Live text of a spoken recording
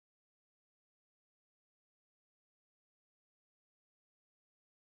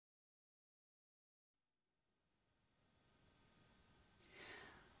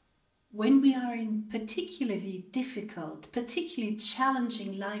When we are in particularly difficult, particularly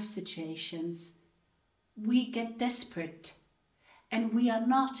challenging life situations, we get desperate and we are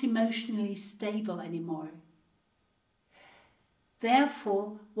not emotionally stable anymore.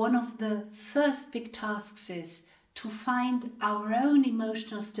 Therefore, one of the first big tasks is to find our own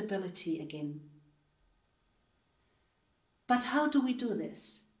emotional stability again. But how do we do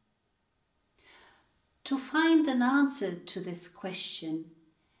this? To find an answer to this question,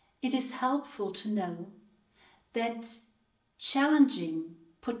 it is helpful to know that challenging,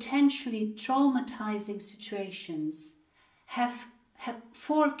 potentially traumatizing situations have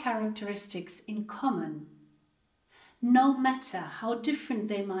 4 characteristics in common, no matter how different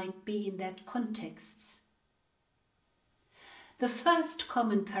they might be in that contexts. The first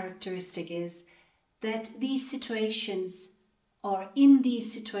common characteristic is that these situations, or in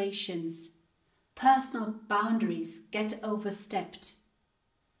these situations, personal boundaries get overstepped.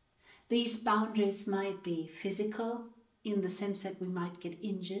 These boundaries might be physical, in the sense that we might get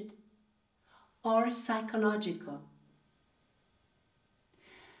injured, or psychological.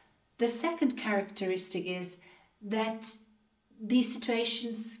 The second characteristic is that these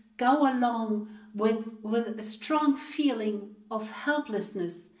situations go along with a strong feeling of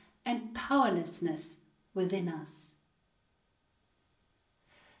helplessness and powerlessness within us.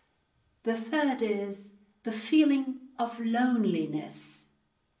 The third is the feeling of loneliness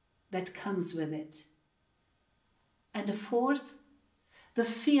that comes with it. And the fourth, the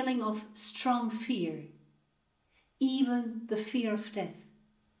feeling of strong fear, even the fear of death.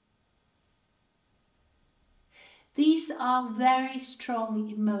 These are very strong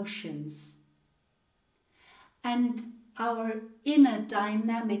emotions, and our inner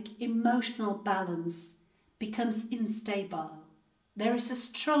dynamic emotional balance becomes unstable. There is a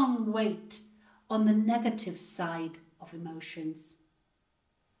strong weight on the negative side of emotions.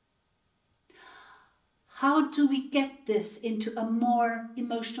 How do we get this into a more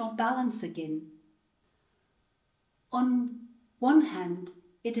emotional balance again? On one hand,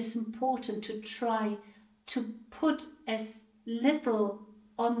 it is important to try to put as little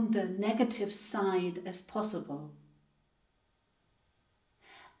on the negative side as possible.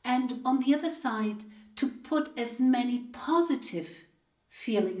 And on the other side, to put as many positive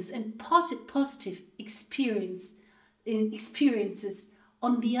feelings and positive experiences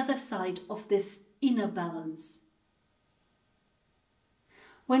on the other side of this inner balance.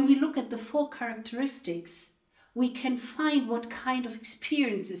 When we look at the 4 characteristics, we can find what kind of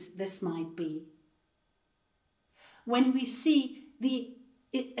experiences this might be. When we see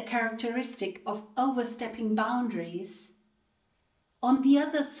a characteristic of overstepping boundaries, on the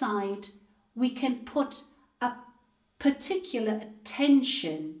other side, we can put a particular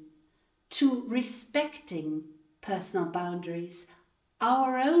attention to respecting personal boundaries,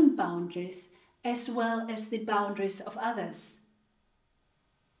 our own boundaries, as well as the boundaries of others.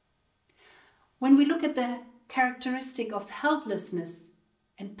 When we look at the characteristic of helplessness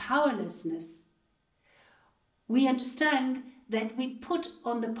and powerlessness, we understand that we put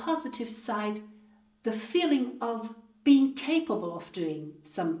on the positive side the feeling of being capable of doing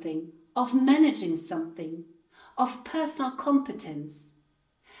something, of managing something, of personal competence,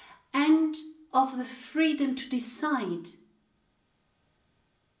 and of the freedom to decide.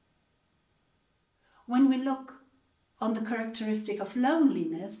 When we look on the characteristic of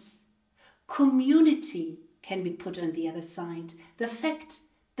loneliness, community can be put on the other side. The fact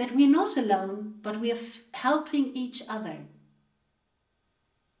that we're not alone, but we are helping each other.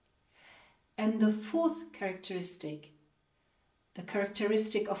 And the 4th characteristic, the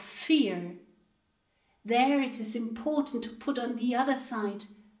characteristic of fear, there it is important to put on the other side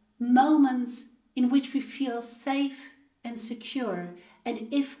moments in which we feel safe and secure,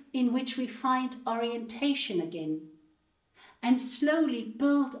 and in which we find orientation again, and slowly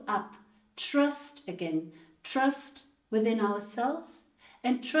build up trust again, trust within ourselves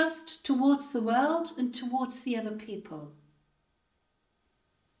and trust towards the world and towards the other people.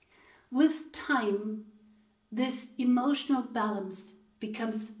 With time, this emotional balance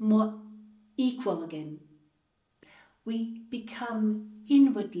becomes more equal again. We become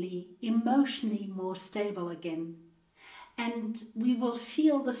inwardly, emotionally more stable again, and we will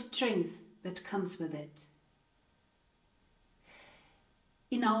feel the strength that comes with it.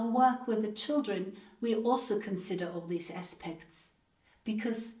 In our work with the children, we also consider all these aspects,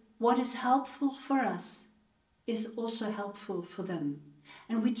 because what is helpful for us is also helpful for them.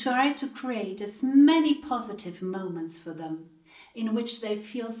 And we try to create as many positive moments for them, in which they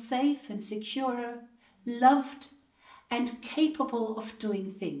feel safe and secure, loved, and capable of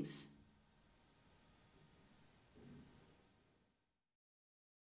doing things.